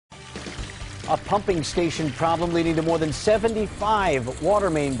A pumping station problem leading to more than 75 water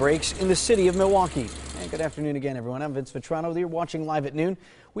main breaks in the city of Milwaukee. And good afternoon again, everyone. I'm Vince Vitrano. You're watching Live at Noon.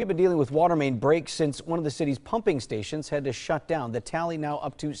 We've been dealing with water main breaks since one of the city's pumping stations had to shut down. The tally now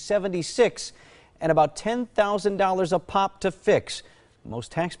up to 76 and about $10,000 a pop to fix. Most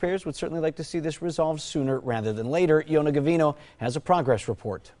taxpayers would certainly like to see this resolved sooner rather than later. Yona Gavino has a progress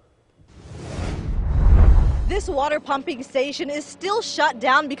report. This water pumping station is still shut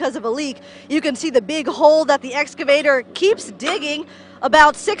down because of a leak. You can see the big hole that the excavator keeps digging.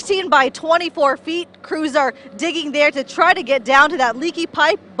 About 16 by 24 feet. Crews are digging there to try to get down to that leaky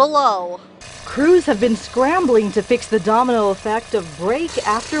pipe below. Crews have been scrambling to fix the domino effect of break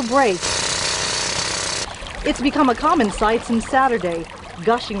after break. It's become a common sight since Saturday.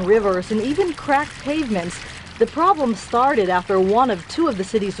 Gushing rivers and even cracked pavements. The problem started after one of two of the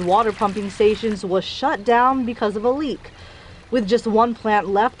city's water pumping stations was shut down because of a leak. With just one plant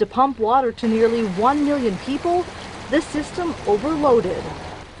left to pump water to nearly 1 million people, the system overloaded,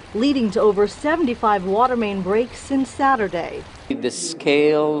 leading to over 75 water main breaks since Saturday. The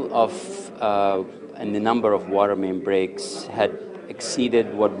scale of and the number of water main breaks had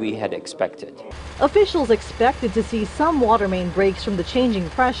exceeded what we had expected. Officials expected to see some water main breaks from the changing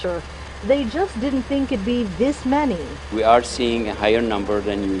pressure. They just didn't think it'd be this many. We are seeing a higher number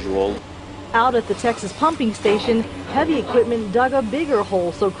than usual. Out at the Texas pumping station, heavy equipment dug a bigger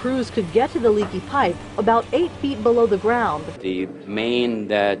hole so crews could get to the leaky pipe about 8 feet below the ground. The main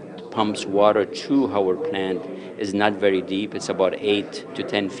that pumps water to our plant is not very deep. It's about 8 to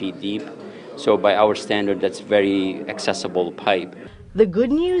 10 feet deep. So by our standard, that's very accessible pipe. The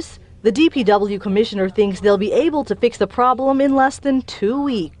good news? The DPW commissioner thinks they'll be able to fix the problem in less than 2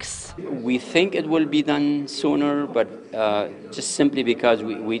 weeks. We think it will be done sooner, but just simply because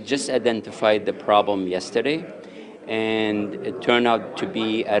we just identified the problem yesterday, and it turned out to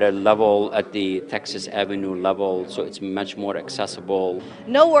be at a level at the Texas Avenue level, so it's much more accessible.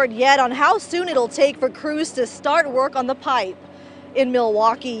 No word yet on how soon it'll take for crews to start work on the pipe. In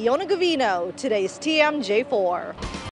Milwaukee, Yona Gavino, today's TMJ4.